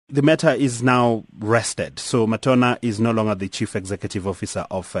the matter is now rested. So Matona is no longer the Chief Executive Officer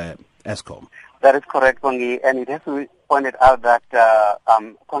of Eskom. That is correct, Bongi. And it has to be pointed out that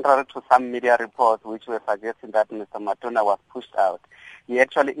contrary to some media reports which were suggesting that Mr. Matona was pushed out, he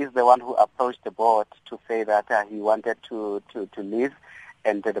actually is the one who approached the board to say that he wanted to leave,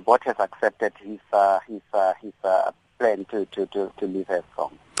 and the board has accepted his plan to leave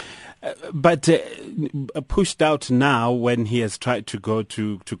Eskom. But pushed out now when he has tried to go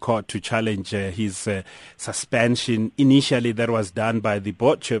to court to challenge his suspension. Initially, that was done by the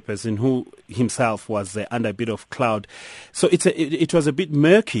board chairperson, who himself was under a bit of cloud. So it was a bit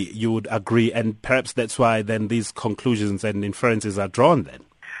murky, you would agree, and perhaps that's why then these conclusions and inferences are drawn then.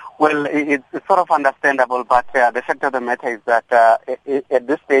 Well, it's sort of understandable, but the fact of the matter is that at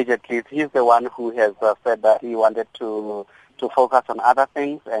this stage at least, he's the one who has said that he wanted to focus on other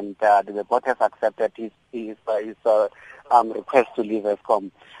things, and the board has accepted his request to leave Eskom.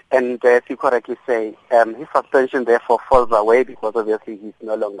 And as you correctly say, his suspension therefore falls away because obviously he's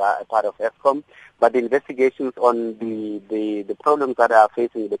no longer a part of Eskom. But the investigations on the problems that are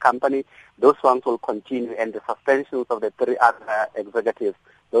facing the company, those ones will continue, and the suspensions of the 3 other executives,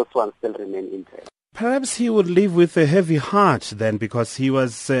 those ones still remain intact. Perhaps he would live with a heavy heart then, because he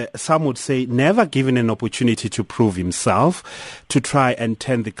was, some would say, never given an opportunity to prove himself, to try and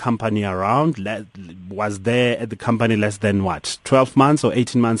turn the company around. Was there at the company less than 12 months or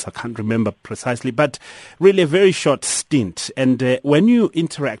 18 months? I can't remember precisely, but really a very short stint. And when you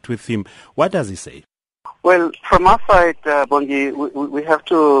interact with him, what does he say? Well, from our side, Bongi, we have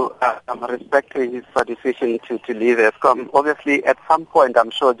to respect his decision to leave Eskom. Obviously, at some point, I'm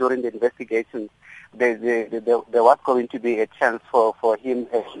sure during the investigation, there was going to be a chance for him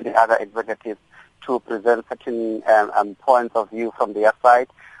and the other executives to present certain points of view from their side.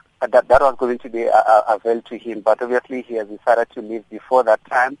 That was going to be available to him, but obviously he has decided to leave before that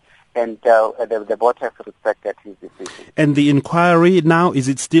time, and the board has respected his decision. And the inquiry now, is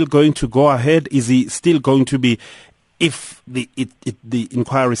it still going to go ahead? Is he still going to be, if the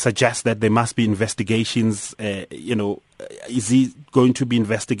inquiry suggests that there must be investigations, is he going to be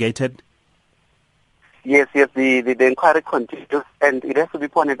investigated? Yes, the inquiry continues, and it has to be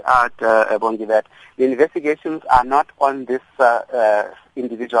pointed out, Bongi, that the investigations are not on this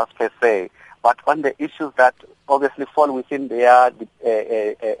individuals per se, but on the issues that obviously fall within their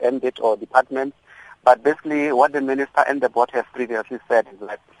ambit or departments. But basically what the minister and the board have previously said is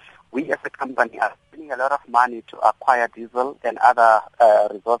that we as a company are spending a lot of money to acquire diesel and other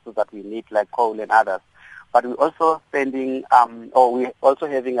resources that we need, like coal and others. But we're also spending, we're also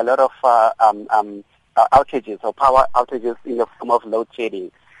having a lot of outages or power outages in the form of load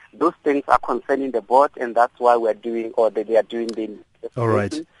shedding. Those things are concerning the board, and that's why we're doing, or they are doing the investigation. All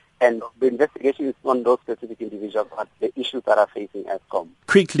right. And the investigation is on those specific individuals, but the issues that are facing Eskom.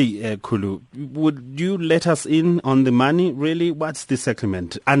 Quickly, Khulu, would you let us in on the money? Really, what's the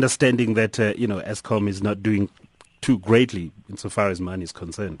settlement? Understanding that Eskom is not doing too greatly insofar as money is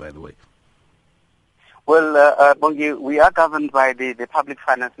concerned, by the way. Well, Bongi, we are governed by the Public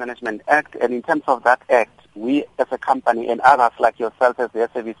Finance Management Act, and in terms of that act, we as a company and others like yourself as the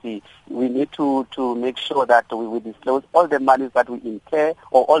SABC, we need to make sure that we disclose all the monies that we incur,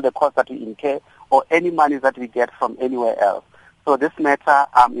 or all the costs that we incur, or any money that we get from anywhere else. So this matter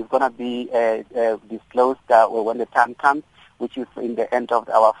is going to be disclosed when the time comes, which is in the end of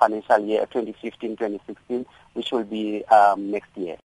our financial year 2015-2016, which will be next year.